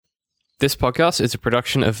This podcast is a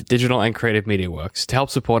production of Digital and Creative Media Works. To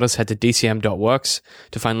help support us, head to dcm.works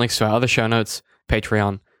to find links to our other show notes,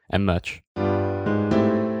 Patreon, and merch.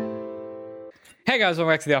 Hey guys,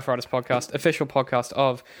 welcome back to the Alpha Artist Podcast, official podcast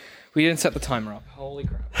of... We didn't set the timer up. Holy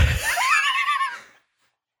crap.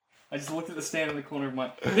 I just looked at the stand in the corner of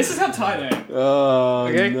my... This is how tight I am. Oh,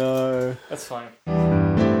 okay? no. That's fine.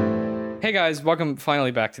 Hey guys, welcome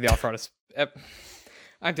finally back to the Alpha Artist...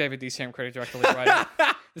 I'm David, DCM Creative Director, Lead Writer.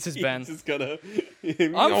 This is Ben. Just gotta...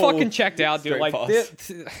 I'm fucking checked out, dude. Like,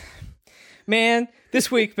 man,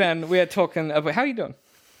 this week, Ben, we are talking about... How are you doing?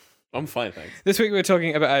 I'm fine, thanks. This week we were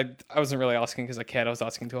talking about... I wasn't really asking because I cared. I was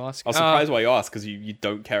asking to ask. I was surprised why you asked, because you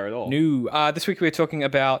don't care at all. No. This week we were talking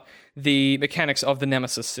about the mechanics of the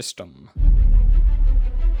Nemesis system.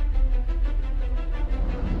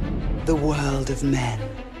 The world of men.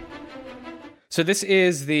 So this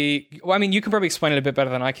is the... Well, I mean, you can probably explain it a bit better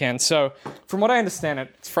than I can. So, from what I understand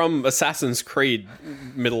It's from Assassin's Creed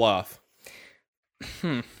Middle-earth.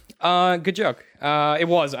 Good joke. It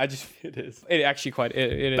was. It is. It actually quite...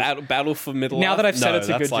 It is. Battle for Middle-earth? Now that I've said it's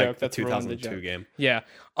a good like joke, that's the ruined the 2002 joke. game. Yeah.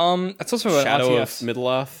 It's also an Shadow RTS. of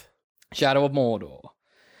Middle-earth? Shadow of Mordor.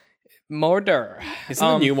 Mordor. Isn't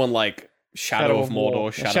the new one like Shadow of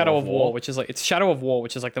Mordor, Shadow of War, which is like... It's Shadow of War,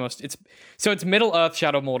 which is like the most... So it's Middle-earth,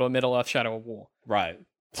 Shadow of Mordor, Middle-earth, Shadow of War. Right.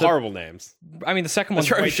 Horrible names. I mean, the second one's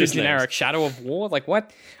way too Atrocious generic. names. Shadow of War? Like,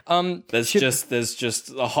 what? There's just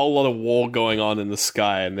a whole lot of war going on in the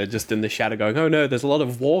sky, and they're just in the shadow going, oh no, there's a lot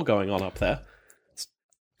of war going on up there. It's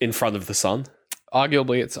in front of the sun.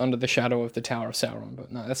 Arguably, it's under the shadow of the Tower of Sauron,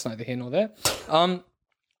 but no, that's neither here nor there.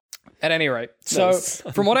 At any rate, so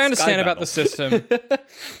from what I understand about the system, this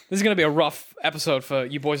is going to be a rough episode for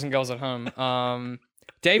you boys and girls at home.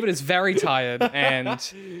 David is very tired, and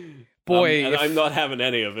boy... and I'm not having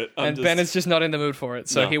any of it. Ben is just not in the mood for it,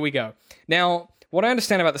 so Here we go. Now, what I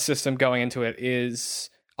understand about the system going into it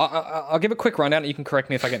is... I'll give a quick rundown, and you can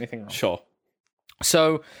correct me if I get anything wrong. Sure.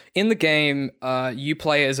 So, in the game, you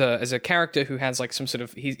play as a character who has like some sort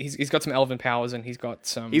of... He's got some elven powers, and he's got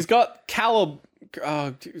some... He's got Celebrimble.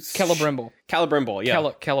 Celebrimble,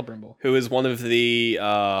 yeah. Celebrimble. Who is one of the...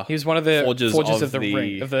 he was one of the forges of the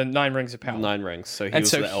ring, of the 9 rings of power. 9 rings, so he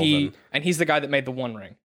was the elven. And he's the guy that made the One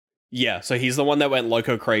Ring. Yeah, so he's the one that went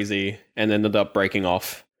loco crazy and ended up breaking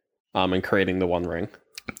off and creating the One Ring.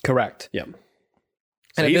 Correct. Yeah.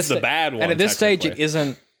 So and he's the bad one, and at this stage, it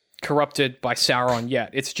isn't corrupted by Sauron yet.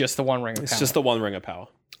 It's just the One Ring of power. It's just the One Ring of power.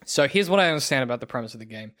 So here's what I understand about the premise of the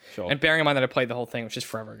game. Sure. And bearing in mind that I played the whole thing, which is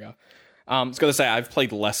forever ago. I was going to say, I've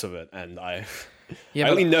played less of it, and I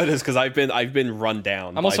only noticed because I've been run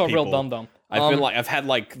down. I'm also a real dum-dum. I've had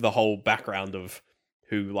like the whole background of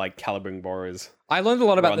who like Celebrimbor is. I learned a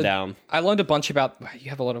lot about down. I learned a bunch about... You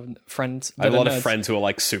have a lot of friends. I have a lot of friends who are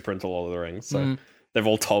like super into Lord of the Rings, so they've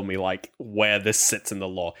all told me like where this sits in the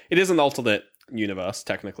lore. It is an alternate universe,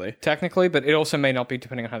 technically. Technically, but it also may not be,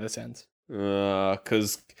 depending on how this ends.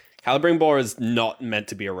 Because Celebrimbor is not meant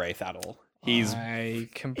to be a wraith at all. He's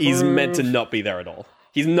meant to not be there at all.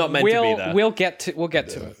 He's not meant to be there. We'll get to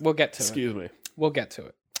it. Excuse me. We'll get to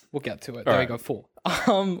it. All there right. we go. 4.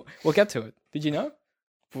 We'll get to it. Did you know?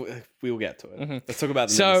 We'll get to it. Mm-hmm. Let's talk about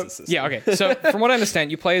the Nemesis system. Yeah, okay. So from what I understand,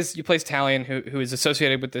 you play as Talion, who is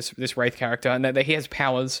associated with this wraith character, and that he has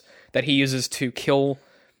powers that he uses to kill,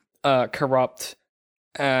 corrupt,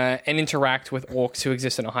 and interact with orcs who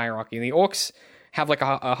exist in a hierarchy. And the orcs have like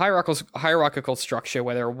a hierarchical structure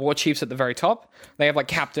where there are war chiefs at the very top. They have like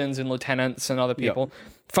captains and lieutenants and other people,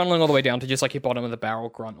 funneling all the way down to just like your bottom of the barrel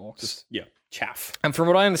grunt orcs. Chaff. And from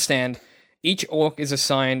what I understand, each orc is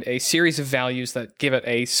assigned a series of values that give it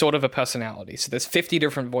a sort of a personality. So there's 50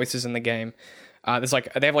 different voices in the game. They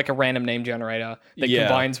have like a random name generator that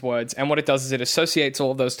combines words, and what it does is it associates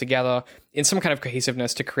all of those together in some kind of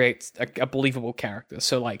cohesiveness to create a believable character.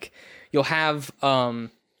 So like you'll have a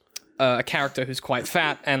character who's quite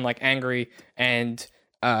fat and like angry, and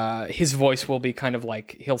his voice will be kind of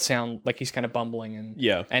like, he'll sound like he's kind of bumbling and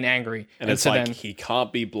angry, and it's so like he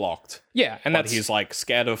can't be blocked. Yeah, and but he's like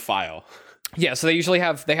scared of fire. Yeah, so they usually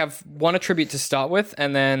have one attribute to start with,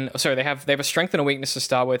 and then they have a strength and a weakness to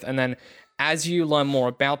start with, and then as you learn more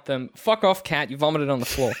about them, fuck off, cat, you vomited on the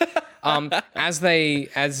floor. I don't know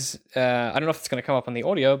if it's going to come up on the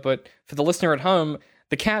audio, but for the listener at home,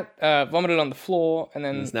 the cat vomited on the floor, and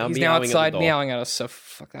then he's now outside meowing at us. So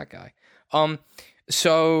fuck that guy. I lost my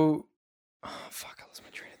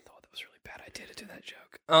train of thought. That was a really bad idea to do that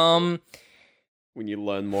joke. When you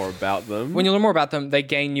learn more about them, they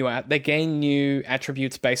gain new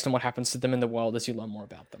attributes based on what happens to them in the world as you learn more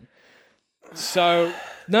about them. So,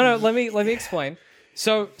 no, let me explain.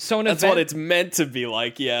 So an That's event, what it's meant to be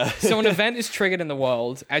like, yeah. So an event is triggered in the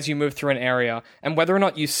world as you move through an area, and whether or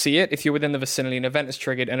not you see it, if you're within the vicinity, an event is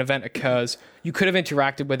triggered, an event occurs, you could have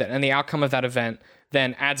interacted with it, and the outcome of that event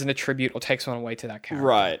then adds an attribute or takes one away to that character.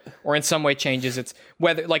 Right. Or in some way changes its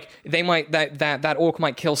whether like they might that orc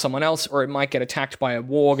might kill someone else, or it might get attacked by a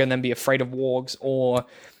warg and then be afraid of wargs, or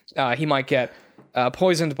he might get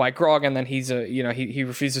poisoned by grog and then he's he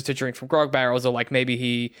refuses to drink from grog barrels, or like maybe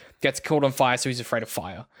he gets killed on fire so he's afraid of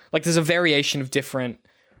fire. Like there's a variation of different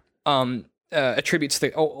attributes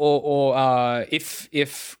that,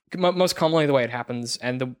 if most commonly the way it happens,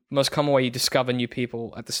 and the most common way you discover new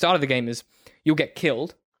people at the start of the game is you'll get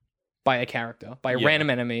killed by a character, by a random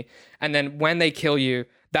enemy, and then when they kill you,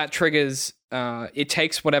 that triggers it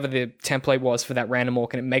takes whatever the template was for that random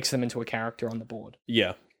orc and it makes them into a character on the board.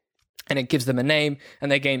 Yeah. And it gives them a name,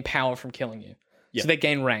 and they gain power from killing you. So they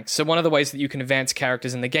gain ranks. So one of the ways that you can advance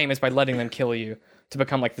characters in the game is by letting them kill you to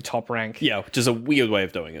become like the top rank. Yeah, which is a weird way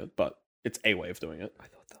of doing it, but it's a way of doing it. I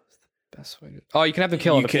thought that was the best way to... Oh, you can have them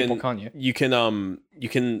kill other people, can't you? You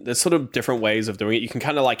can, there's sort of different ways of doing it. You can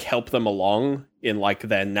kind of like help them along in like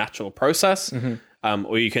their natural process,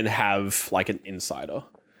 or you can have like an insider.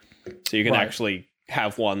 So you can actually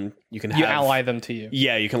have one, you ally them to you.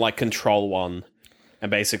 Yeah, you can like control one, and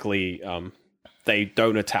basically they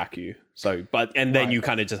don't attack you. So, then you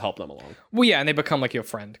kind of just help them along. Well, yeah, and they become like your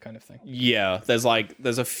friend kind of thing. Yeah, there's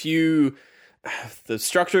a few... The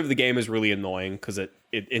structure of the game is really annoying because it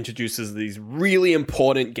introduces these really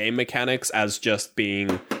important game mechanics as just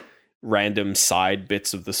being random side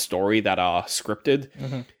bits of the story that are scripted,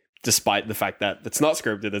 despite the fact that it's not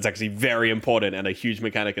scripted. It's actually very important and a huge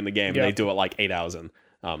mechanic in the game. And they do it like 8 hours in.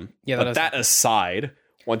 But that aside,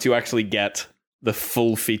 once you actually get the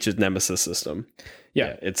full featured Nemesis system,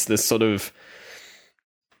 it's this sort of...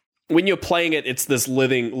 When you're playing it, it's this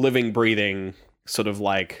living, breathing sort of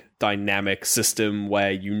like dynamic system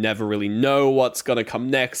where you never really know what's going to come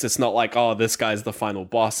next. It's not like, oh, this guy's the final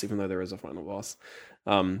boss, even though there is a final boss.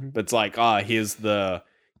 But it's like,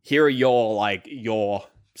 here are your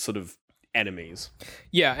sort of enemies.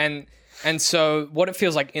 Yeah, and so what it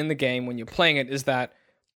feels like in the game when you're playing it is that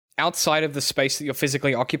outside of the space that you're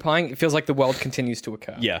physically occupying, it feels like the world continues to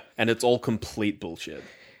occur. Yeah, and it's all complete bullshit.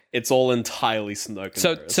 It's all entirely smoke and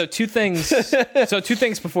mirrors. So two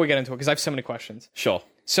things before we get into it, because I have so many questions. Sure.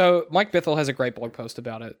 So Mike Bithell has a great blog post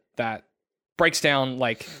about it that breaks down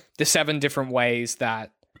like the 7 different ways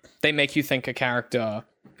that they make you think a character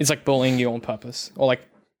is like bullying you on purpose, or like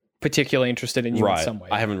particularly interested in you in some way.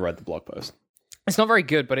 I haven't read the blog post. It's not very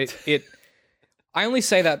good, but it I only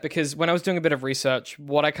say that because when I was doing a bit of research,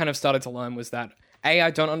 what I kind of started to learn was that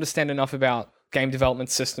I don't understand enough about game development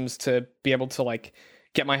systems to be able to like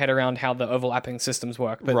get my head around how the overlapping systems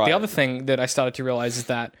work. But the other thing that I started to realize is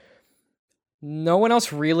that no one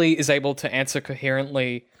else really is able to answer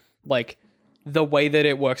coherently like the way that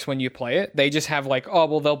it works when you play it. They just have like, oh,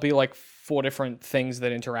 well, there'll be like 4 different things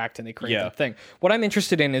that interact and they create that thing. What I'm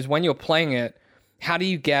interested in is when you're playing it, how do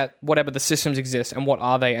you get whatever the systems exist, and what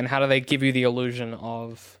are they, and how do they give you the illusion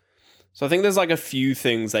of... So I think there's like a few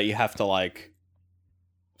things that you have to like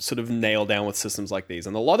sort of nail down with systems like these.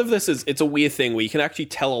 And a lot of this it's a weird thing where you can actually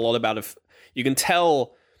tell a lot about it. You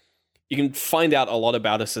can find out a lot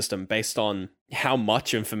about a system based on how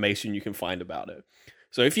much information you can find about it.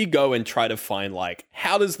 So if you go and try to find like,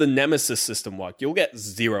 how does the Nemesis system work? You'll get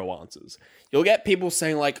 0 answers. You'll get people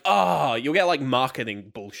saying like, you'll get like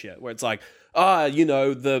marketing bullshit where it's like,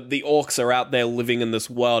 the orcs are out there living in this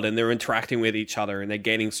world and they're interacting with each other and they're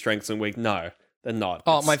gaining strengths and weak. No. They're not.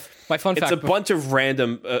 Oh, my fun fact. It's a bunch of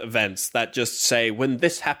random events that just say, when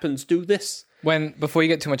this happens, do this. Before you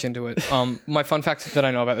get too much into it, my fun fact that I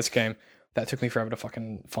know about this game that took me forever to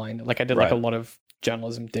fucking find, like I did like a lot of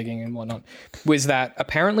journalism digging and whatnot, was that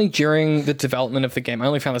apparently during the development of the game, I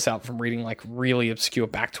only found this out from reading like really obscure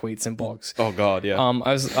back tweets and blogs. Oh god, yeah.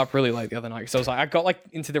 I was up really late the other night because I was like, I got like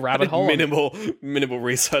into the rabbit hole. Minimal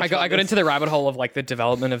research. I got into the rabbit hole of like the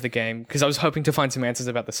development of the game because I was hoping to find some answers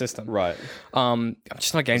about the system. Right. I'm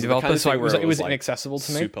just not a game developer, so it was like inaccessible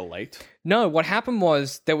to me. Super late. No, what happened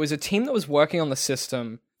was there was a team that was working on the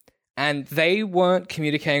system, and they weren't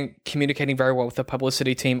communicating very well with the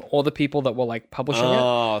publicity team or the people that were like publishing it.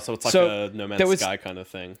 Oh, so it's like a No Man's Sky kind of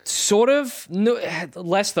thing. Sort of,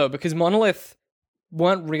 less though, because Monolith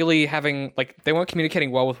weren't really they weren't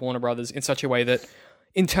communicating well with Warner Brothers in such a way that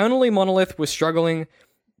internally Monolith was struggling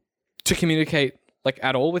to communicate like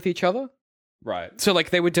at all with each other. Right. So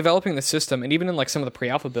like they were developing the system, and even in like some of the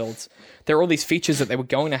pre-alpha builds, there were all these features that they were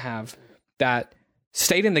going to have that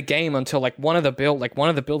stayed in the game until like one of the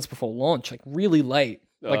builds before launch, like really late,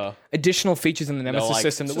 like additional features in the Nemesis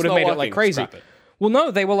system that would have made it like crazy. Well,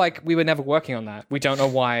 no, they were like, we were never working on that. We don't know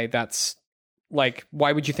why that's like,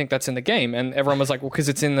 why would you think that's in the game? And everyone was like, well, because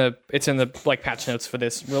it's in the like patch notes for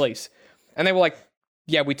this release. And they were like,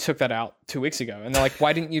 yeah, we took that out 2 weeks ago. And they're like,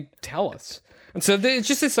 why didn't you tell us? And so it's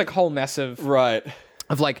just this like whole mess of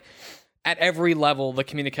like at every level the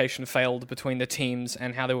communication failed between the teams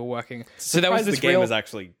and how they were working. So that was this the game is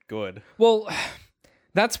actually good. Well,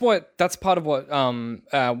 that's part of what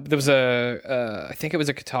there was I think it was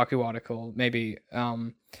a Kotaku article maybe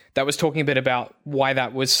that was talking a bit about why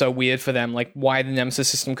that was so weird for them, like why the Nemesis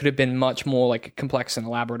system could have been much more like complex and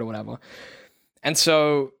elaborate or whatever. And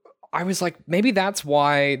so I was like, maybe that's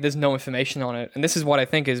why there's no information on it. And this is what I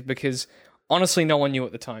think is because honestly no one knew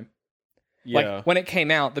at the time. Yeah. Like when it came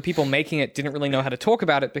out, the people making it didn't really know how to talk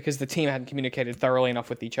about it because the team hadn't communicated thoroughly enough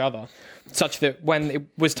with each other, such that when it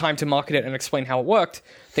was time to market it and explain how it worked,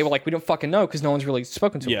 they were like, we don't fucking know because no one's really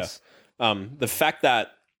spoken to us. The fact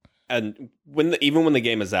that, and even when the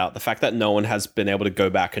game is out, the fact that no one has been able to go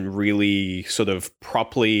back and really sort of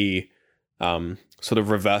properly sort of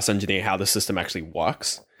reverse engineer how the system actually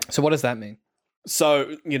works. So what does that mean?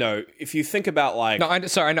 So, if you think about like... No, I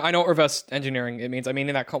know what reverse engineering it means. I mean,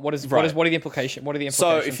 in that... What are the implications? What are the implications?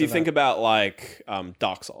 So, if you think about like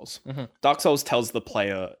Dark Souls, Dark Souls tells the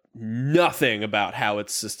player nothing about how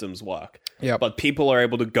its systems work. Yeah. But people are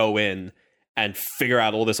able to go in and figure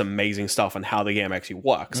out all this amazing stuff on how the game actually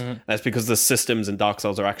works. That's because the systems in Dark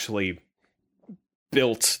Souls are actually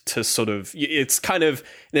built to sort of, it's kind of,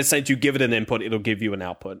 in a sense, you give it an input, it'll give you an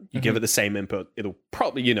output. You give it the same input, it'll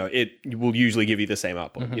probably, it will usually give you the same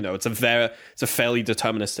output. It's a fairly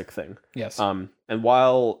deterministic thing. Yes. And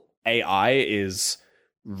while AI is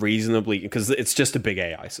reasonably, because it's just a big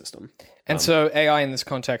AI system. And so AI in this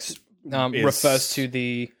context refers to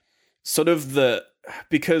the... Sort of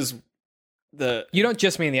because the... You don't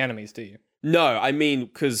just mean the enemies, do you? No, I mean,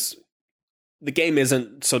 because the game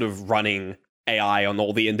isn't sort of running AI on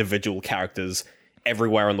all the individual characters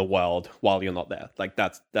everywhere in the world while you're not there. Like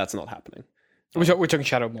that's not happening. We're talking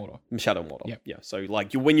Shadow of Mordor. Shadow of Mordor. Yep. Yeah. So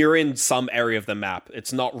like when you're in some area of the map,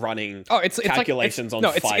 it's not running calculations on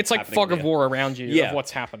fights. It's like fog of war around you of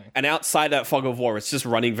what's happening. And outside that fog of war, it's just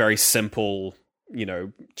running very simple,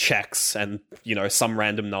 checks and some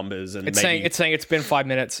random numbers and it's saying it's been 5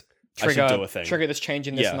 minutes. Trigger this change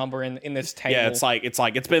in this number in this table. Yeah, it's like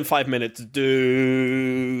it's been 5 minutes.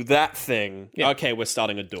 Do that thing. Yeah. Okay, we're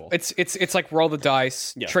starting a duel. It's like roll the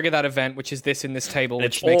dice, trigger that event, which is this in this table,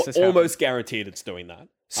 which makes this happen. Almost guaranteed it's doing that.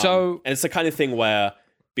 So and it's the kind of thing where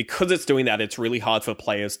because it's doing that, it's really hard for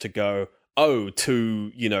players to go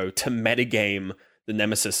to metagame the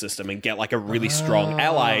Nemesis system and get like a really strong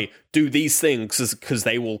ally, do these things because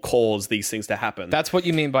they will cause these things to happen. That's what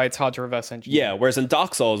you mean by it's hard to reverse engineer. Yeah, whereas in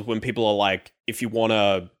Dark Souls, when people are like, if you want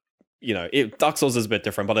to, Dark Souls is a bit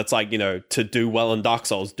different, but it's like, to do well in Dark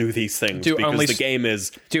Souls, do these things because the game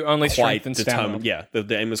is strength and stamina. Yeah, the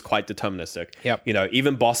game is quite deterministic. Yep.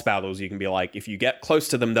 Even boss battles, you can be like, if you get close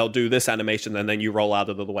to them, they'll do this animation, and then you roll out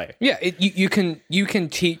of the way. Yeah, you can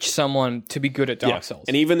teach someone to be good at Dark Souls.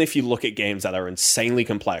 And even if you look at games that are insanely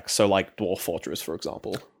complex, so like Dwarf Fortress, for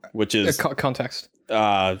example, which is... Context.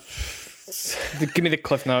 Give me the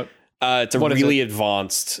cliff note. It's a really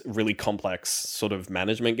advanced, really complex sort of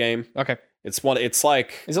management game. Okay. It's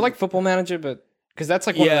like... Is it like Football Manager, but... Because that's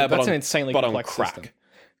like that's an insanely complex system.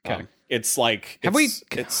 Okay. It's like...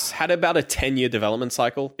 It's had about a 10-year development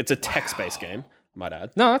cycle. It's a text-based game, I might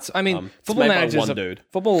add. No, Football Manager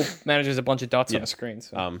is a bunch of dots on a screen.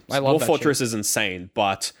 So I love Dwarf Fortress is insane,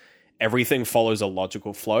 but everything follows a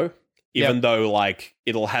logical flow. Even though, like,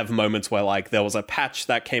 it'll have moments where, like, there was a patch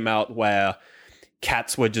that came out where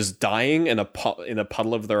cats were just dying in a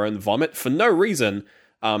puddle of their own vomit for no reason,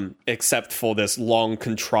 except for this long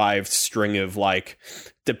contrived string of like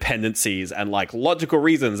dependencies and like logical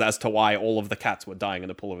reasons as to why all of the cats were dying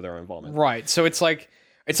in a pool of their own vomit. Right. So it's like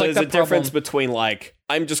there's a difference between like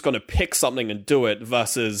I'm just going to pick something and do it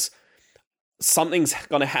versus something's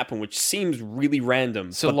going to happen which seems really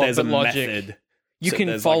random, but there's a method. You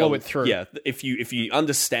can follow it through. Yeah, if you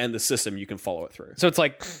understand the system, you can follow it through. So it's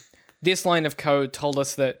like this line of code told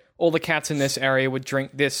us that all the cats in this area would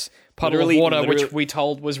drink this puddle of water, which we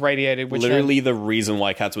told was radiated. Which the reason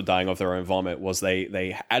why cats were dying of their own vomit was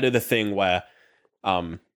they added a thing where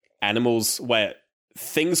where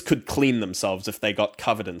things could clean themselves if they got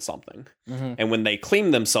covered in something. Mm-hmm. And when they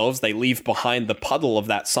clean themselves, they leave behind the puddle of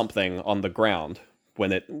that something on the ground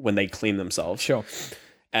when they clean themselves. Sure.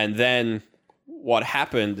 And then what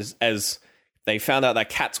happened is, as they found out that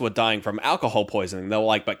cats were dying from alcohol poisoning, they were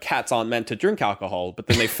like, but cats aren't meant to drink alcohol. But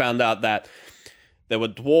then they found out that there were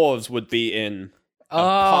dwarves would be in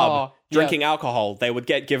pub drinking alcohol, they would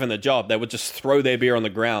get given a job. They would just throw their beer on the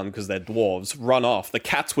ground because they're dwarves, run off. The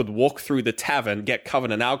cats would walk through the tavern, get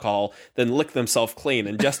covered in alcohol, then lick themselves clean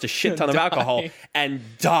and just a shit ton of alcohol and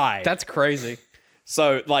die. That's crazy.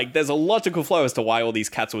 So, like, there's a logical flow as to why all these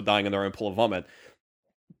cats were dying in their own pool of vomit.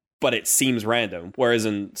 But it seems random. Whereas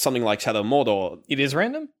in something like Shadow of Mordor, it is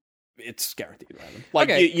random? It's guaranteed random. Like,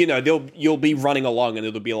 you know, you'll be running along and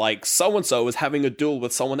it'll be like, so-and-so is having a duel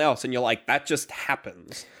with someone else. And you're like, that just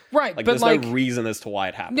happens. Right, like, but there's no reason as to why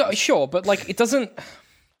it happens. No, sure, but like, it doesn't...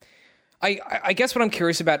 I guess what I'm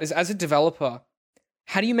curious about is, as a developer,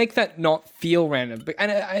 how do you make that not feel random?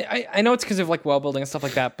 And I know it's because of like world building and stuff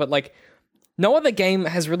like that, but like, no other game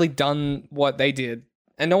has really done what they did,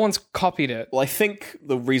 and no one's copied it. Well, I think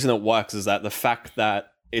the reason it works is that the fact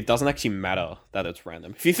that it doesn't actually matter that it's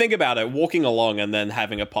random. If you think about it, walking along and then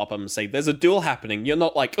having a pop-up and say, there's a duel happening, you're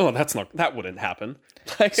not like, oh, that wouldn't happen.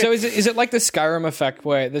 Like, so is it like the Skyrim effect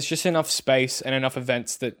where there's just enough space and enough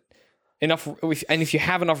events that and if you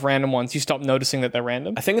have enough random ones, you stop noticing that they're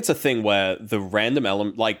random? I think it's a thing where the random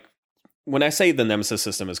element, like, when I say the Nemesis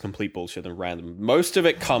system is complete bullshit and random, most of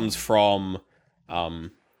it comes from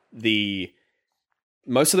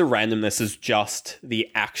most of the randomness is just the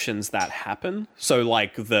actions that happen. So,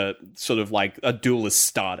 like, the sort of like a duel is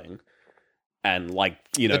starting and, like,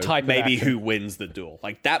 you know, maybe who wins the duel.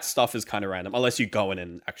 Like, that stuff is kind of random unless you go in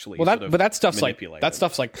and actually that stuff's manipulate that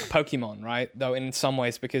stuff's like Pokemon, right? Though in some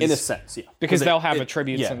ways, because in a sense, yeah, because they'll have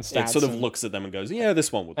attributes and stats. It sort of looks at them and goes, yeah,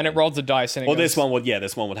 this one would, and win. it rolls the dice, and this one would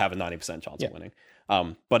have a 90% chance of winning.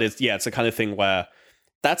 But it's the kind of thing where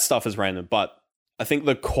that stuff is random, but I think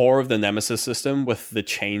the core of the Nemesis system with the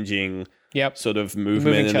changing sort of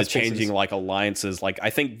movement and the changing like alliances, like,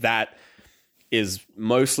 I think that is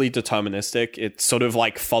mostly deterministic. It sort of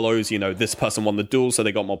like follows, you know, this person won the duel, so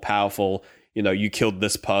they got more powerful. You know, you killed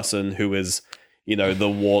this person who is, you know,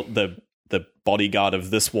 the bodyguard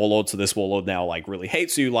of this warlord, so this warlord now like really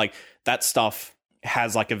hates you. Like, that stuff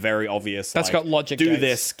has like a very obvious, that's got logic. Do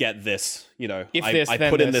this, get this. You know, if I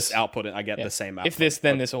put in this output and I get the same output. If this,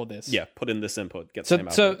 then this, or this. Yeah, put in this input, get the same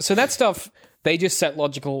output. So that stuff, they just set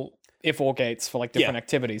logical if-or gates for like different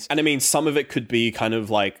activities. And I mean, some of it could be kind of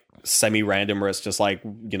like semi-random, where it's just like,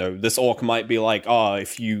 you know, this orc might be like, oh,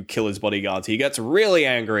 if you kill his bodyguards, he gets really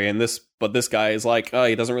angry, and this guy is like, oh,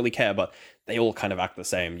 he doesn't really care, but they all kind of act the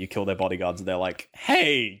same. You kill their bodyguards and they're like,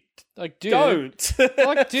 hey, like, dude, don't.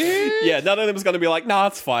 like, dude. Yeah, none of them is going to be like, nah,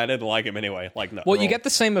 it's fine, I didn't like him anyway. Like, no. Well, you get the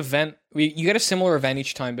same event, you get a similar event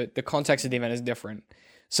each time, but the context of the event is different.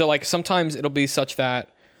 So like, sometimes it'll be such that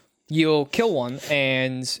you'll kill one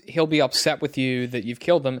and he'll be upset with you that you've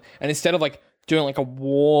killed them, and instead of like doing like a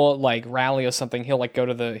war like rally or something, he'll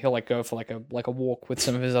go for like a walk with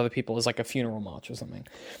some of his other people as like a funeral march or something.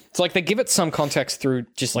 So like, they give it some context through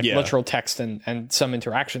just like literal text and some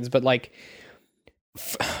interactions, but like,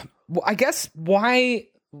 I guess why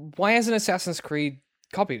hasn't Assassin's Creed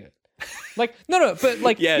copied it? Like, no, but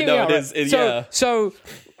like, So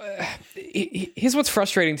here's what's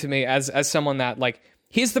frustrating to me as someone that like,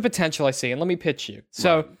 here's the potential I see, and let me pitch you.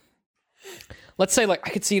 So, let's say like,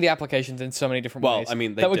 I could see the applications in so many different ways. I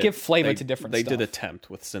mean, that would give flavor to different stuff. They did attempt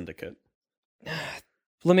with Syndicate.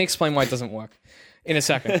 Let me explain why it doesn't work in a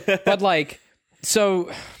second. But like, so,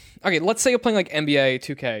 okay, let's say you're playing like NBA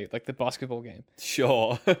 2K, like the basketball game.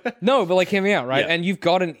 Sure. No, but like, hear me out, right? Yeah. And you've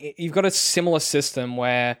got a similar system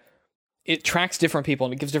where it tracks different people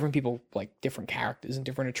and it gives different people like different characters and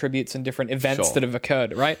different attributes and different events that have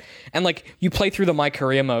occurred, right? And like, you play through the My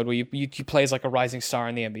Career mode where you play as like a rising star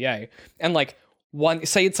in the NBA, and like,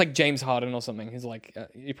 say it's like James Harden or something. He's like,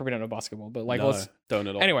 you probably don't know basketball, but like, no, don't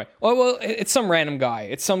at all. Anyway, well, it's some random guy.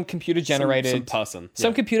 It's some computer generated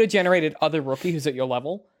some computer generated other rookie who's at your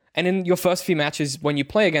level. And in your first few matches, when you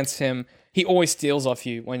play against him, he always steals off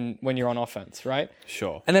you when you're on offense, right?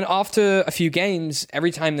 Sure. And then after a few games,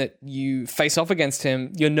 every time that you face off against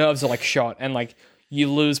him, your nerves are like shot, and like, you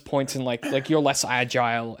lose points, and like you're less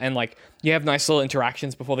agile, and like, you have nice little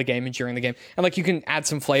interactions before the game and during the game, and like, you can add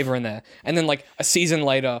some flavor in there. And then like a season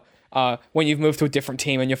later, when you've moved to a different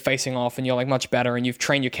team and you're facing off and you're like much better and you've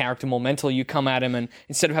trained your character more mentally, you come at him, and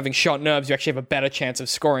instead of having shot nerves, you actually have a better chance of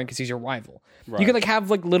scoring because he's your rival. Right. You can like have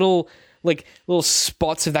like little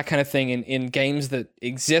spots of that kind of thing in games that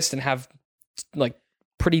exist and have like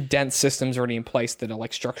pretty dense systems already in place that are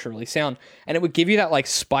like structurally sound, and it would give you that like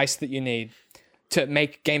spice that you need to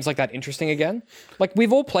make games like that interesting again. Like,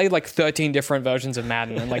 we've all played like 13 different versions of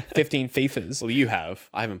Madden and like 15 FIFAs. Well, you have.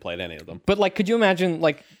 I haven't played any of them. But like, could you imagine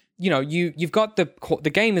like, you know, you've got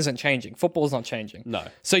the game isn't changing. Football's not changing. No.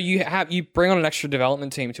 So you bring on an extra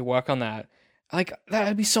development team to work on that. Like,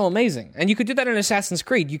 that'd be so amazing. And you could do that in Assassin's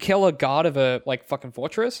Creed. You kill a guard of a, like, fucking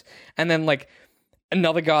fortress, and then, like,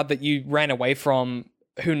 another guard that you ran away from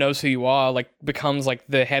who knows who you are, like, becomes, like,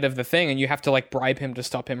 the head of the thing, and you have to, like, bribe him to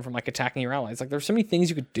stop him from, like, attacking your allies. Like, there's so many things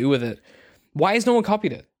you could do with it. Why has no one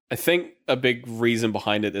copied it? I think a big reason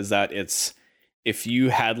behind it is that it's, if you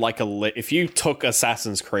had, like, if you took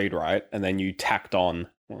Assassin's Creed, right, and then you tacked on,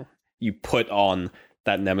 you put on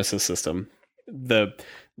that Nemesis system, the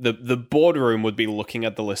boardroom would be looking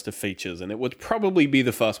at the list of features, and it would probably be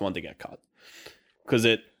the first one to get cut, because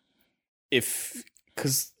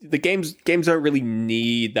the games don't really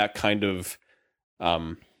need that kind of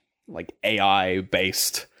like AI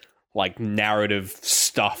based like narrative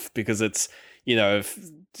stuff, because it's, you know, if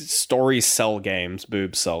stories sell games,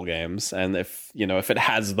 boobs sell games, and if it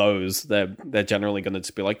has those, they're generally going to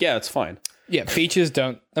just be like, yeah, it's fine. Yeah, features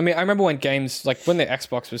don't. I mean, I remember when games, like when the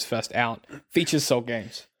Xbox was first out, features sold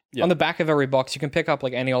games. Yeah. On the back of every box, you can pick up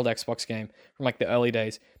like any old Xbox game from like the early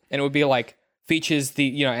days, and it would be like features and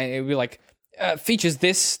it would be like features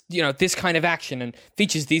this, this kind of action, and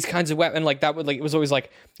features these kinds of weapons, and like that would, like, it was always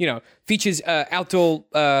like, features outdoor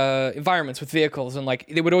environments with vehicles, and like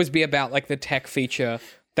there would always be about like the tech feature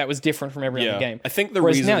that was different from every other game. I think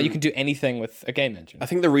Whereas now you can do anything with a game engine. I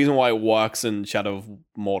think the reason why it works in Shadow of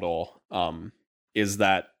Mordor is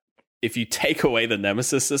that if you take away the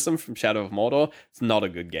Nemesis system from Shadow of Mordor, it's not a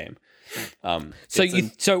good game. So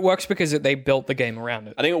it works because they built the game around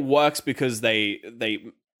it. I think it works because they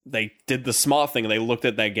did the smart thing. They looked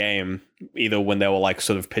at their game, either when they were like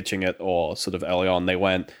sort of pitching it or sort of early on. They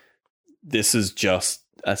went, "This is just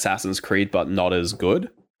Assassin's Creed, but not as good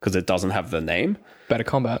because it doesn't have the name." Better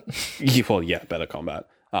combat. Well, yeah, better combat.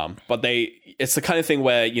 But it's the kind of thing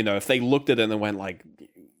where, if they looked at it and went like,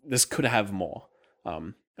 "This could have more."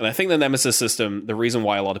 And I think the Nemesis system, the reason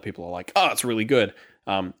why a lot of people are like, "Oh, it's really good,"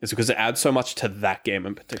 is because it adds so much to that game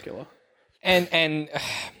in particular. And I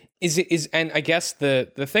guess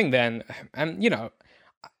the thing then,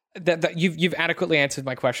 that you've adequately answered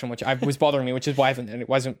my question, which was bothering me, which is why it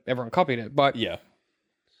wasn't everyone copied it. But yeah,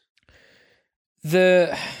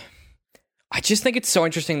 I just think it's so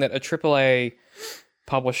interesting that a AAA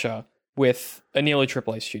publisher with a nearly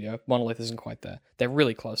AAA studio, Monolith isn't quite there. They're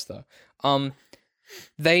really close though.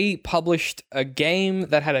 They published a game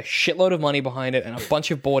that had a shitload of money behind it and a bunch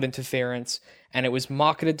of board interference, and it was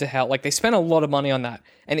marketed to hell. Like, they spent a lot of money on that,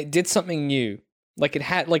 and it did something new. Like, it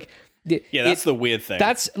had, like... that's the weird thing.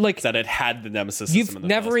 That's, like... that it had the Nemesis system in the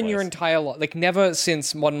never first in your place. entire life... Like, never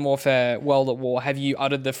since Modern Warfare World at War have you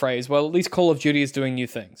uttered the phrase, well, at least Call of Duty is doing new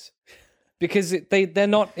things. Because they're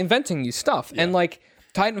not inventing new stuff. Yeah. And, like,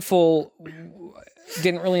 Titanfall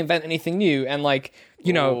didn't really invent anything new, and, like...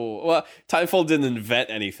 well, Titanfall didn't invent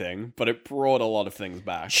anything, but it brought a lot of things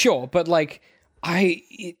back. Sure, but like,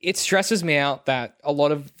 it stresses me out that a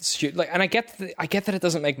lot of and I get that it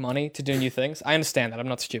doesn't make money to do new things. I understand that. I'm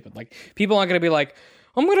not stupid. Like, people aren't going to be like,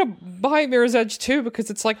 I'm going to buy Mirror's Edge 2 because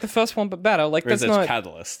it's like the first one but better. Like, Mirror's that's Edge not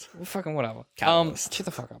Catalyst. Well, fucking whatever. Catalyst. Shut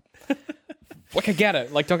the fuck up. Like, I get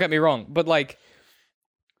it. Like, don't get me wrong, but like,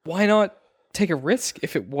 why not take a risk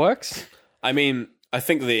if it works? I mean, I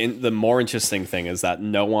think the more interesting thing is that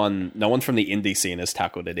no one from the indie scene has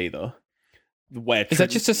tackled it either. Is that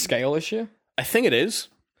just a scale issue? I think it is.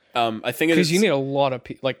 I think it is because you need a lot of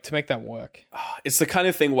people to make that work. It's the kind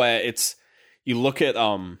of thing where you look at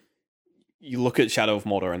Shadow of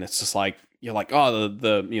Mordor and it's just like, you're like, oh,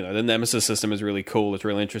 the Nemesis system is really cool. It's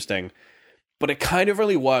really interesting. But it kind of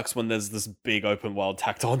really works when there's this big open world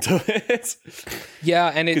tacked onto it.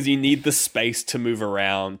 Yeah, and because you need the space to move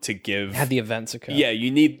around to have the events occur. Yeah,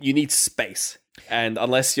 you need space, and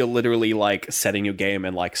unless you're literally like setting your game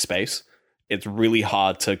in like space, it's really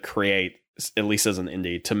hard to create, at least as an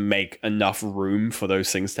indie, to make enough room for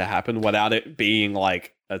those things to happen without it being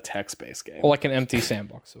like a text-based game or like an empty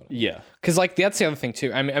sandbox. Or whatever. Yeah, because like that's the other thing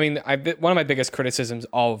too. I mean, one of my biggest criticisms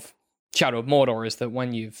of Shadow of Mordor is that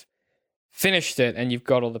when you've finished it and you've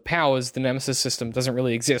got all the powers, the Nemesis system doesn't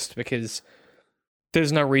really exist because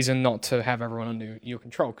there's no reason not to have everyone under your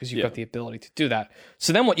control because you've got the ability to do that.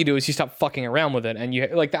 So then what you do is you start fucking around with it, and you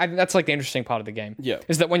like that's like the interesting part of the game. Yeah,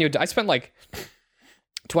 is that when I spent like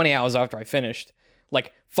 20 hours after I finished,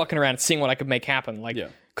 like fucking around, seeing what I could make happen. Like,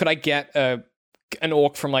 could I get an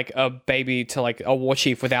orc from like a baby to like a war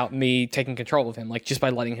chief without me taking control of him, like just by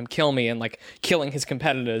letting him kill me and like killing his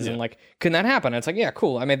competitors, and like, couldn't that happen? And it's like, yeah,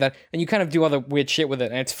 cool, I made that, and you kind of do other weird shit with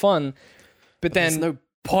it, and it's fun, but then there's no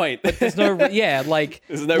point. But there's no like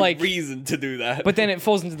there's no reason to do that. But then it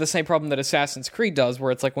falls into the same problem that Assassin's Creed does,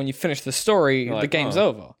 where it's like when you finish the story, the game's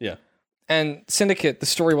over. Yeah. And Syndicate, the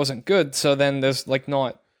story wasn't good, so then there's like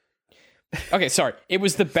not Okay, sorry. It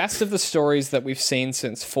was the best of the stories that we've seen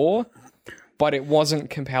since 4, but it wasn't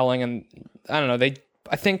compelling. And I don't know.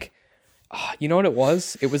 I think, you know what it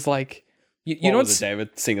was? It was like, you know what was it, David?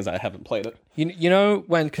 Seeing as I haven't played it. You know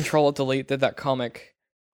when Control-Alt-Delete did that comic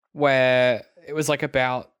where it was like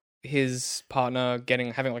about his partner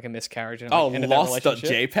having like a miscarriage and like, ended their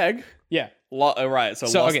relationship? Lost.jpg? Yeah. Right, so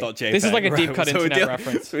Lost.jpg. Okay, this is like a deep cut internet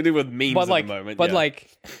reference. We do with memes but like, at the moment. But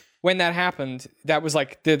like, when that happened, that was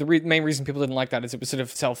like the main reason people didn't like that is it was sort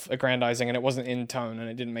of self-aggrandizing and it wasn't in tone and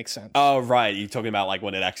it didn't make sense. Oh, right. You're talking about like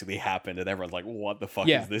when it actually happened and everyone's like, what the fuck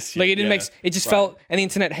is this shit? Like it didn't make it just felt, and the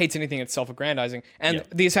internet hates anything that's self-aggrandizing. And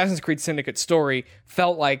the Assassin's Creed Syndicate story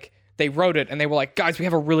felt like they wrote it and they were like, guys, we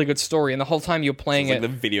have a really good story. And the whole time you're playing it. It's like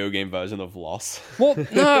the video game version of Lost. Well,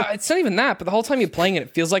 no, it's not even that. But the whole time you're playing it,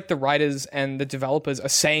 it feels like the writers and the developers are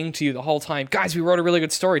saying to you the whole time, guys, we wrote a really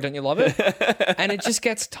good story. Don't you love it? And it just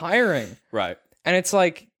gets tiring. Right. And it's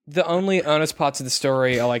like the only earnest parts of the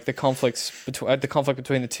story are like the conflict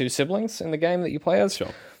between the two siblings in the game that you play as. Sure.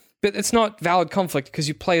 But it's not valid conflict because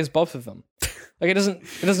you play as both of them. Like it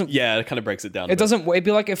doesn't. Yeah, it kind of breaks it down. It doesn't. It'd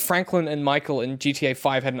be like if Franklin and Michael in GTA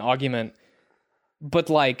 5 had an argument, but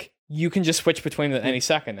like you can just switch between them at any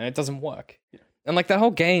second, and it doesn't work. Yeah. And like that whole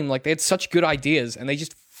game, like they had such good ideas, and they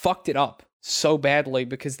just fucked it up so badly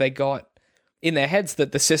because they got in their heads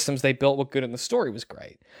that the systems they built were good and the story was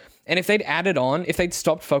great. And if they'd added on, if they'd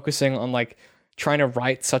stopped focusing on like trying to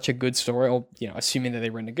write such a good story, or assuming that they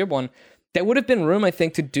written a good one, there would have been room, I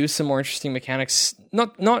think, to do some more interesting mechanics.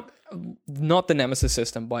 Not the Nemesis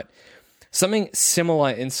system, but something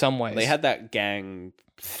similar in some ways. They had that gang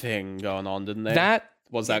thing going on, didn't they?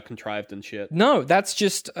 Was that contrived and shit? No, that's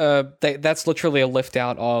just that's literally a lift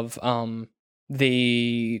out of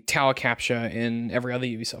the tower capture in every other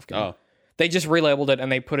Ubisoft game. Oh. They just relabeled it and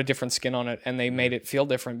they put a different skin on it and they made it feel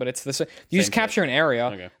different, but it's the same. You just capture an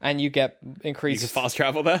area and you get increased. You can fast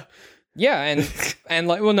travel there? Yeah, and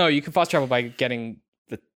like, well, no, you can fast travel by getting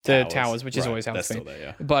the towers, which is always how it's been. There,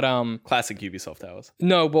 yeah. But classic Ubisoft towers.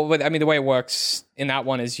 No, but I mean the way it works in that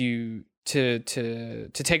one is you to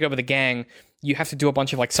take over the gang, you have to do a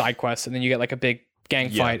bunch of like side quests, and then you get like a big gang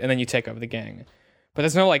fight, and then you take over the gang. But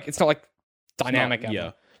there's no like, it's not like dynamic.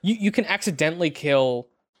 Ever. You can accidentally kill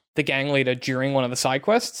the gang leader during one of the side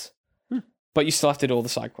quests, but you still have to do all the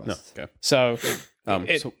side quests. No, okay. So,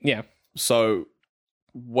 So,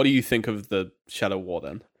 what do you think of the Shadow War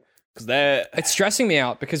then? Because it's stressing me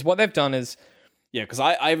out because what they've done is because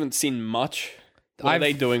I haven't seen much. What are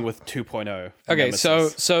they doing with 2.0? Okay,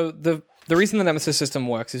 Nemesis? so the reason the Nemesis system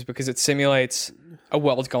works is because it simulates a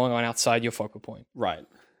world going on outside your focal point. Right.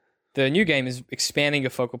 The new game is expanding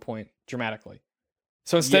your focal point dramatically.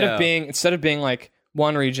 So instead of being like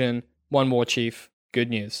one region, one war chief, good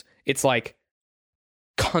news. It's like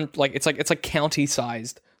it's like county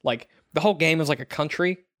sized. Like the whole game is like a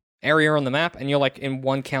country area on the map, and you're like in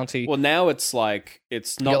one county. Well, now it's like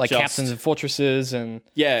it's not like just captains of fortresses, and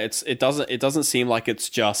it doesn't seem like it's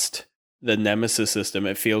just the Nemesis system.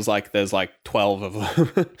 It feels like there's like 12 of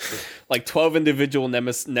them, like 12 individual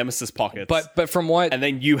Nemesis pockets. But from what, and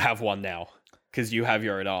then you have one now because you have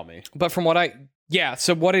your own army. But from what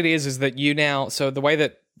so what it is that you now, so the way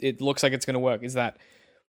that it looks like it's going to work is that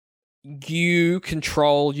you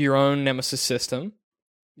control your own Nemesis system.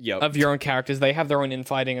 Yep. Of your own characters. They have their own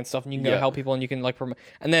infighting and stuff, and you can go help people, and you can like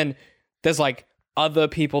and then there's like other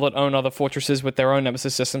people that own other fortresses with their own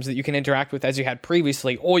Nemesis systems that you can interact with as you had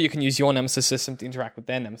previously, or you can use your Nemesis system to interact with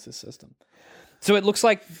their Nemesis system. So it looks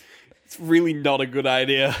like it's really not a good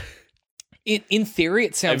idea. In theory,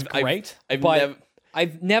 it sounds great,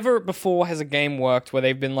 I've never before has a game worked where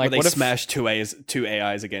they've been like, what if smash two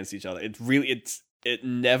AIs against each other? It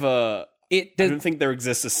never. I don't think there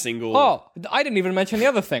exists a single... Oh, I didn't even mention the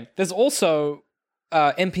other thing. There's also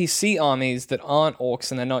NPC armies that aren't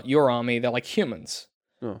orcs and they're not your army. They're like humans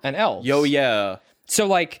and elves. Yo, yeah. So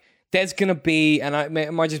like there's going to be, and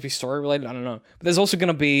it might just be story related, I don't know. But there's also going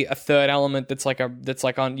to be a third element that's like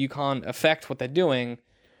on you can't affect what they're doing.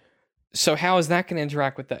 So how is that going to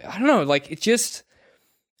interact with that? I don't know. Like it just...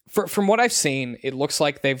 From what I've seen, it looks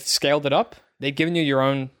like they've scaled it up. They've given you your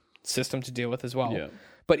own system to deal with as well. Yeah.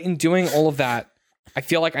 But in doing all of that, I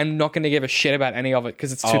feel like I'm not going to give a shit about any of it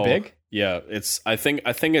because it's too big. Yeah, I think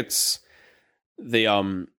it's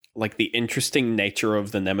the like the interesting nature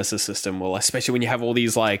of the Nemesis system. Well, especially when you have all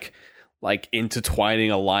these like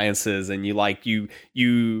intertwining alliances, and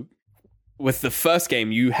you with the first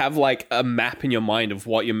game, you have like a map in your mind of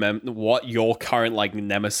what your current like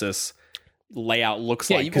Nemesis layout looks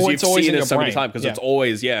like, because you've seen it so many times, because it's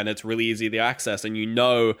always and it's really easy to access, and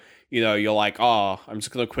you're like, I'm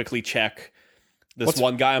just gonna quickly check this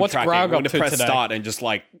one guy I'm what's tracking. Graug I'm going up to to press today? start and just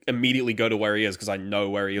like immediately go to where he is because I know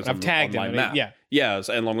where he is I've tagged on my him. map. Yeah.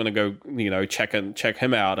 And I'm going to go, check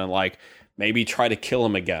him out and like maybe try to kill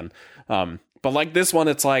him again. But like this one,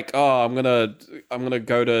 it's like, oh, I'm gonna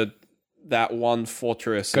go to that one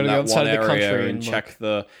fortress in that one area and check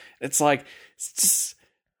the. It's like he's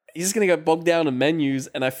just gonna get bogged down in menus,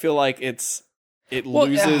 and I feel like it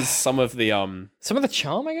loses some of the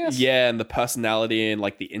charm, I guess. Yeah, and the personality and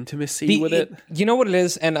like the intimacy with it. You know what it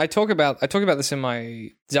is, and I talk about this in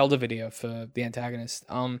my Zelda video for the antagonist.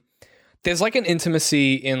 There's like an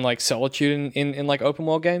intimacy in like solitude in like open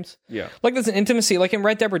world games. Yeah. Like there's an intimacy like in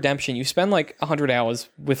Red Dead Redemption, you spend like 100 hours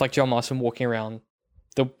with like John Marston walking around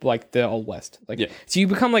the Old West. So you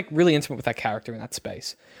become like really intimate with that character in that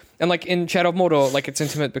space. And like in Shadow of Mordor, like it's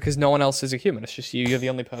intimate because no one else is a human. It's just you. You're the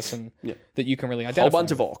only person that you can really identify. Whole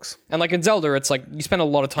bunch of orcs. And like in Zelda, it's like you spend a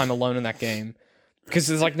lot of time alone in that game because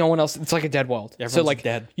there's like no one else. It's like a dead world. Everyone's like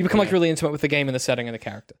dead. You become like really intimate with the game and the setting and the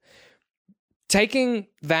character. Taking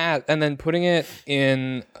that and then putting it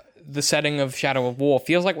in the setting of Shadow of War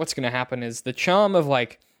feels like what's going to happen is the charm of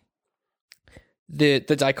like the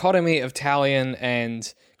dichotomy of Talion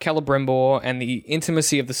and Celebrimbor and the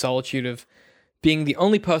intimacy of the solitude of being the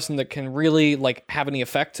only person that can really like have any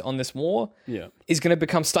effect on this war is going to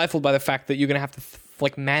become stifled by the fact that you're going to have to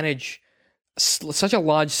like manage such a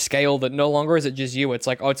large scale that no longer is it just you. It's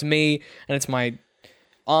like, oh, it's me and it's my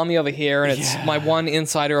army over here and it's my one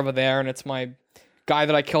insider over there and it's my guy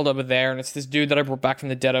that I killed over there and it's this dude that I brought back from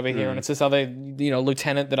the dead over here and it's this other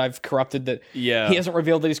lieutenant that I've corrupted that he hasn't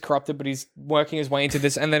revealed that he's corrupted but he's working his way into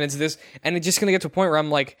this and then it's this and it's just gonna get to a point where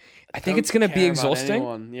I'm like I think it's gonna be exhausting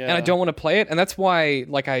and I don't want to play it and that's why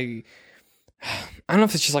like I don't know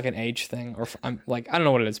if it's just like an age thing or if I'm like I don't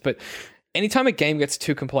know what it is but anytime a game gets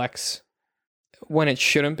too complex when it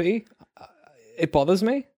shouldn't be it bothers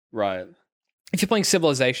me. Right. If you're playing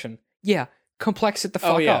Civilization, complex it the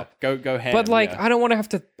fuck up. Go ham. But like, I don't want to have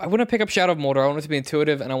to. I want to pick up Shadow of Mordor. I want it to be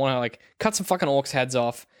intuitive, and I want to like cut some fucking orcs' heads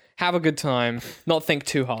off, have a good time, not think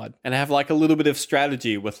too hard, and have like a little bit of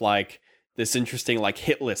strategy with like this interesting like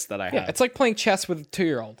hit list that I have. Yeah, it's like playing chess with a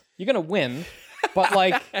 2-year-old. You're gonna win, but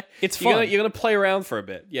like it's fun. You're gonna play around for a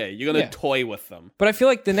bit. Yeah, you're gonna toy with them. But I feel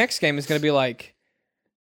like the next game is gonna be like,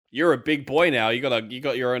 you're a big boy now. You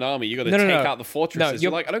got your own army. You got to take out the fortresses.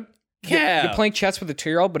 You're like, I don't. Yeah. You're playing chess with a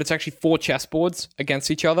 2-year-old, but it's actually 4 chessboards against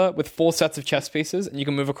each other with 4 sets of chess pieces, and you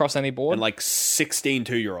can move across any board. And like 16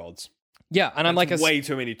 2-year-olds. Yeah, and I'm like way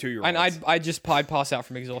too many 2-year-olds. And I'd pass out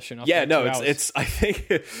from exhaustion. It's. I think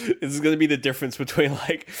this is going to be the difference between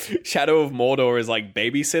like Shadow of Mordor is like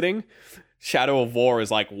babysitting, Shadow of War is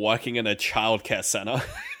like working in a childcare center.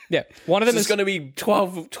 Yeah, one of them is going to be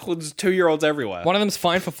 12 2-year-olds everywhere. One of them's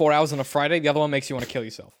fine for 4 hours on a Friday. The other one makes you want to kill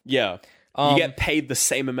yourself. Yeah. You get paid the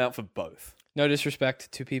same amount for both. No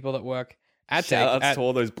disrespect to people that work at Shout outs to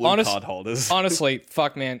all those blue card holders. Honestly,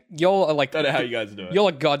 fuck man, y'all are like don't know how you guys do it. Y'all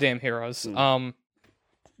are goddamn heroes.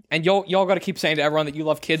 And y'all got to keep saying to everyone that you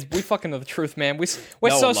love kids. We fucking know the truth, man. We're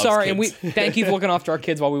so sorry, and we thank you for looking after our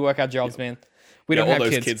kids while we work our jobs, man. We don't have all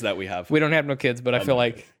those kids that we have. We don't have no kids, but I feel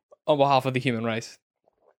like on behalf of the human race,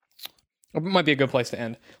 it might be a good place to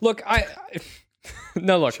end. Look,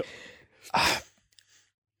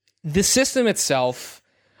 the system itself,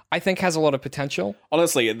 I think, has a lot of potential.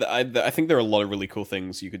 Honestly, I think there are a lot of really cool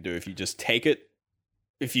things you could do if you just take it.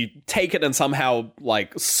 If you take it and somehow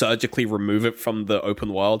like surgically remove it from the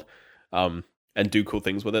open world, and do cool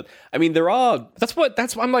things with it. I mean, that's what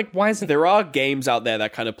I'm like. Why isn't there are games out there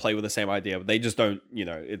that kind of play with the same idea, but they just don't.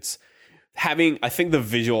 It's having. I think the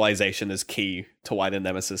visualization is key to why the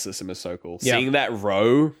Nemesis system is so cool. Yeah. Seeing that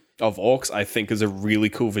row of orcs, I think, is a really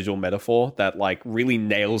cool visual metaphor that like really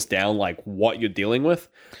nails down like what you're dealing with.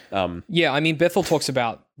 Yeah, I mean, Bithell talks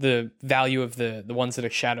about the value of the ones that are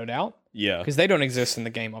shadowed out. Yeah, because they don't exist in the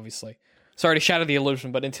game, obviously. Sorry to shatter the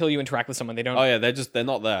illusion, but until you interact with someone, they don't. Oh yeah, they're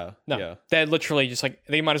not there. No, yeah. They're literally just like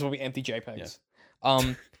they might as well be empty JPEGs.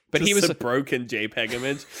 Yeah. But just he was a broken JPEG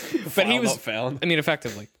image. But he was not found. I mean,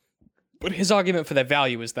 effectively. But his argument for their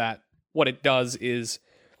value is that what it does is,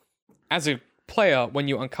 as a player, when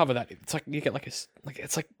you uncover that, it's like you get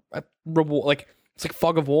it's like a reward, like it's like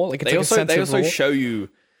fog of war. Like it's they also show you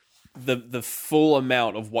the full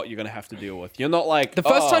amount of what you're gonna have to deal with. You're not like the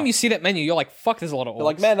first time you see that menu, you're like, fuck, there's a lot of orcs. You're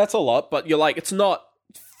like, man, that's a lot, but you're like, it's not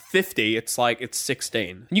 50, it's like it's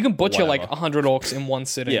 16. You can butcher like 100 orcs in one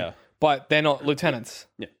sitting. Yeah. But they're not lieutenants.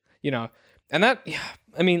 Yeah. And that,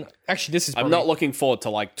 I mean, actually, this is I'm not looking forward to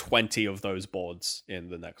like 20 of those boards in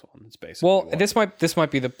the next one. It's basically this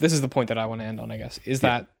might be this is the point that I want to end on, I guess, is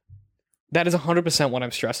that is 100% what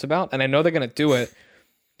I'm stressed about, and I know they're going to do it.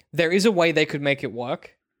 There is a way they could make it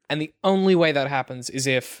work, And the only way that happens is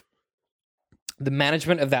if the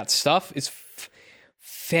management of that stuff is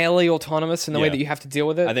fairly autonomous in the way that you have to deal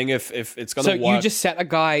with it. I think if it's going to work... So you just set a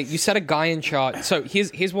guy in charge. So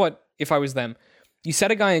here's what, if I was them, you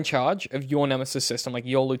set a guy in charge of your Nemesis system, like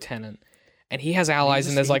your lieutenant, and he has allies,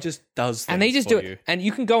 and there's like... He just does things and they just do you. it. And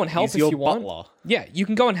you can go and help He's if your you want. butler. Yeah, you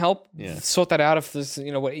can go and help sort that out if there's,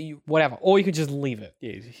 whatever. Or you could just leave it.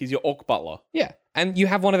 Yeah, he's your orc butler. Yeah, and you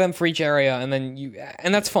have one of them for each area,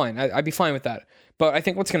 and that's fine. I'd be fine with that. But I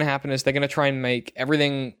think what's going to happen is they're going to try and make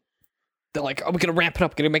everything... They're like, we're going to ramp it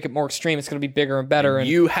up, going to make it more extreme, it's going to be bigger and better. And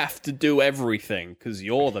you have to do everything because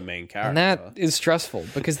you're the main character. And that is stressful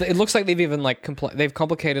because it looks like they've even like they've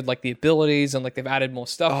complicated like the abilities and like they've added more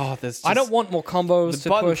stuff. Oh, there's I don't want more combos the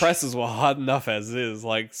button presses were hard enough as is.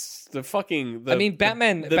 Like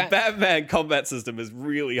Batman... Batman combat system is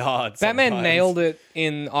really hard Batman sometimes. nailed it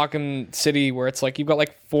in Arkham City where it's like you've got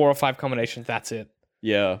like 4 or 5 combinations, that's it.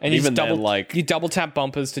 Yeah, and even then, you double tap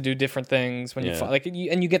bumpers to do different things when you fight,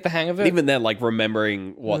 and you get the hang of it. And even then, like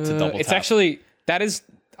remembering what to double tap. It's actually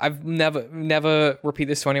I've never repeat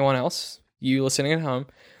this to anyone else. You listening at home,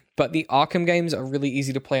 but the Arkham games are really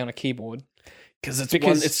easy to play on a keyboard because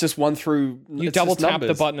it's just one through. You double tap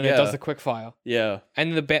the button and it does the quick fire. Yeah,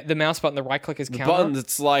 and the mouse button, the right click is counter. The button,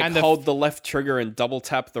 it's like hold the left trigger and double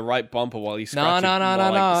tap the right bumper while you scratch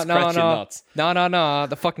No.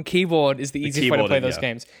 The fucking keyboard is the easiest way to play those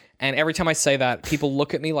games. And every time I say that, people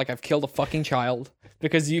look at me like I've killed a fucking child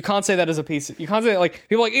because you can't say that as a PC. You can't say like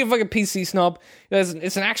people are like, you're like a PC snob.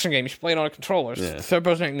 It's an action game. You should play it on a controller. Third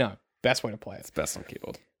person. No, best way to play it. It's best on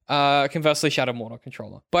keyboard. Conversely, Shadow Mortal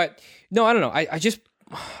controller. But no, I don't know. I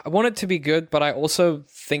want it to be good, but I also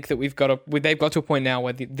think that they've got to a point now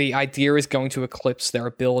where the idea is going to eclipse their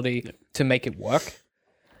ability to make it work.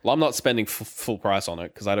 Well, I'm not spending full price on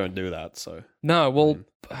it because I don't do that. So no, well,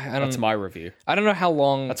 that's my review. I don't know how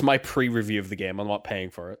long. That's my pre-review of the game. I'm not paying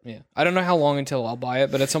for it. Yeah, I don't know how long until I'll buy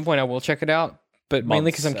it, but at some point I will check it out. But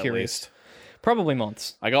mainly because I'm curious. Probably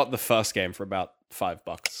months. I got the first game for about $5,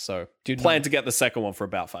 so plan to get the second one for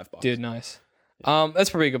about $5. Dude, nice. That's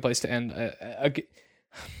probably a good place to end. A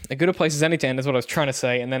good a place as any to end is what I was trying to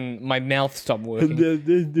say, and then my mouth stopped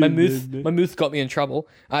working. my mouth got me in trouble.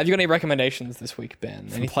 Have you got any recommendations this week, Ben?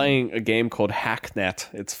 I'm playing a game called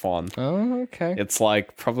Hacknet. It's fun. Oh, okay. It's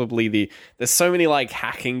like probably there's so many like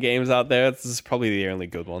hacking games out there. This is probably the only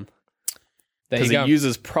good one. Because it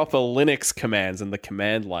uses proper Linux commands in the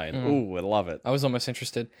command line. Ooh, I love it. I was almost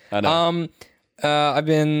interested. I know. I've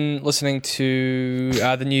been listening to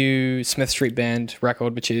the new Smith Street Band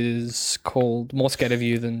record, which is called "More Scared of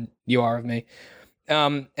You Than You Are of Me,"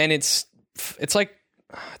 and it's like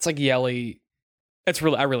yelly.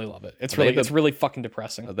 I really love it. It's really fucking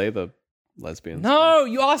depressing. Are they the lesbians? No,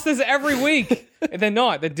 you ask this every week. They're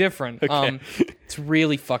not. They're different. Okay. It's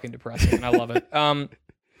really fucking depressing, and I love it. I've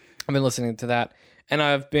been listening to that, and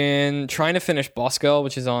I've been trying to finish Boss Girl,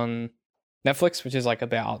 which is on Netflix, which is like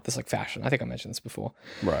about this like fashion. I think I mentioned this before.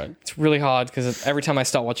 Right. It's really hard because every time I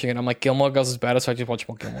start watching it, I'm like, Gilmore Girls is better, so I just watch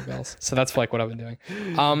more Gilmore Girls. So that's like what I've been doing.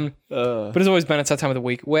 But it's always been at that time of the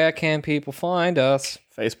week. Where can people find us?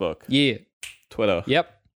 Facebook. Yeah. Twitter.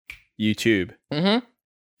 Yep. YouTube. Mm-hmm.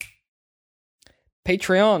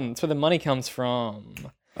 Patreon. That's where the money comes from.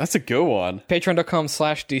 That's a good one.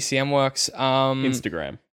 Patreon.com/DCMworks.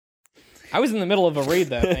 Instagram. I was in the middle of a read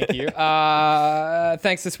there, thank you.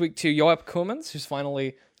 Thanks this week to Joep Koemans, who's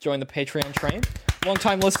finally joined the Patreon train.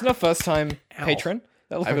 Long-time listener, first-time patron.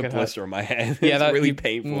 I have a blister on my hand. Yeah, that's really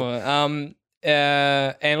painful.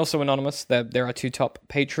 And also Anonymous. There are 2 top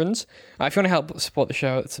patrons. If you want to help support the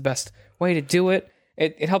show, it's the best way to do it.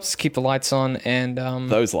 It helps us keep the lights on and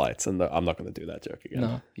those lights, and I'm not going to do that joke again.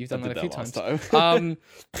 No, you've done that a few times. Yeah,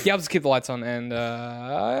 helps us keep the lights on, and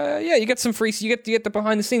you get some free. You get the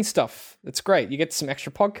behind the scenes stuff. It's great. You get some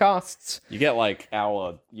extra podcasts. You get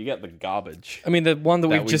you get the garbage. I mean, the one that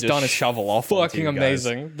we've just done is shovel off. Fucking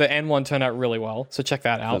amazing. The N one turned out really well, so check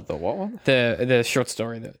that out. The what one? The short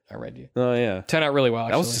story that I read you. Oh yeah, turned out really well.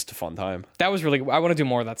 Actually. That was just a fun time. That was really. I want to do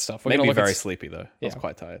more of that stuff. Made me very sleepy though. I was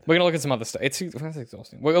quite tired. We're gonna look at some other stuff. It's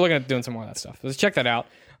exhausting. We're looking at doing some more of that stuff. So check that out.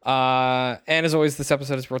 And as always, this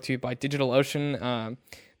episode is brought to you by DigitalOcean.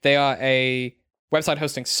 They are a website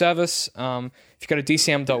hosting service. If you go to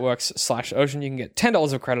dcm.works/ocean, you can get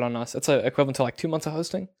 $10 of credit on us. That's equivalent to like 2 months of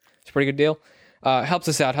hosting. It's a pretty good deal. Helps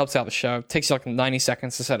us out, helps out the show. Takes you like 90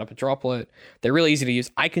 seconds to set up a droplet. They're really easy to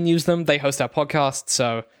use. I can use them. They host our podcast,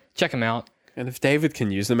 so check them out. And if David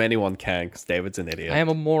can use them, anyone can, because David's an idiot. I am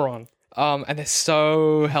a moron. And they're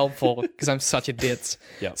so helpful because I'm such a ditz.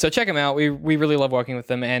 Yep. So check them out. We really love working with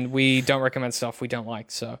them, and we don't recommend stuff we don't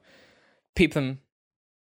like. So peep them.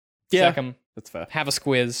 Yeah. Check them. That's fair. have a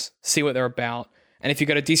squiz, see what they're about. And if you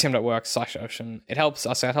go to dcm.work/ocean, it helps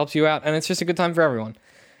us out, helps you out, and it's just a good time for everyone.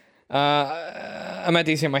 I'm at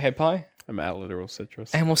DCM My Head Pie. I'm at Literal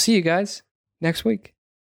Citrus. And we'll see you guys next week.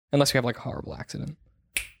 Unless we have like a horrible accident.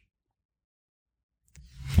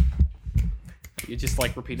 You're just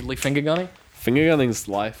like repeatedly finger gunning? Finger gunning's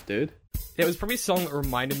life, dude. It was probably a song that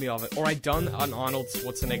reminded me of it. Or I'd done an Arnold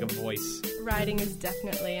Schwarzenegger voice. Writing is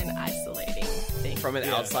definitely an isolating thing. From an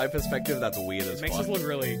outside perspective, that's weird as It makes fuck. us look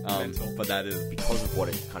really mental. But that is because of what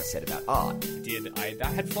it kind of said about art. I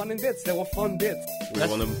had fun in bits. There were fun bits.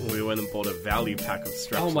 We went and bought a value pack of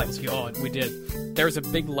straps. Oh my god, we did. There is a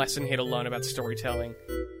big lesson here to learn about storytelling.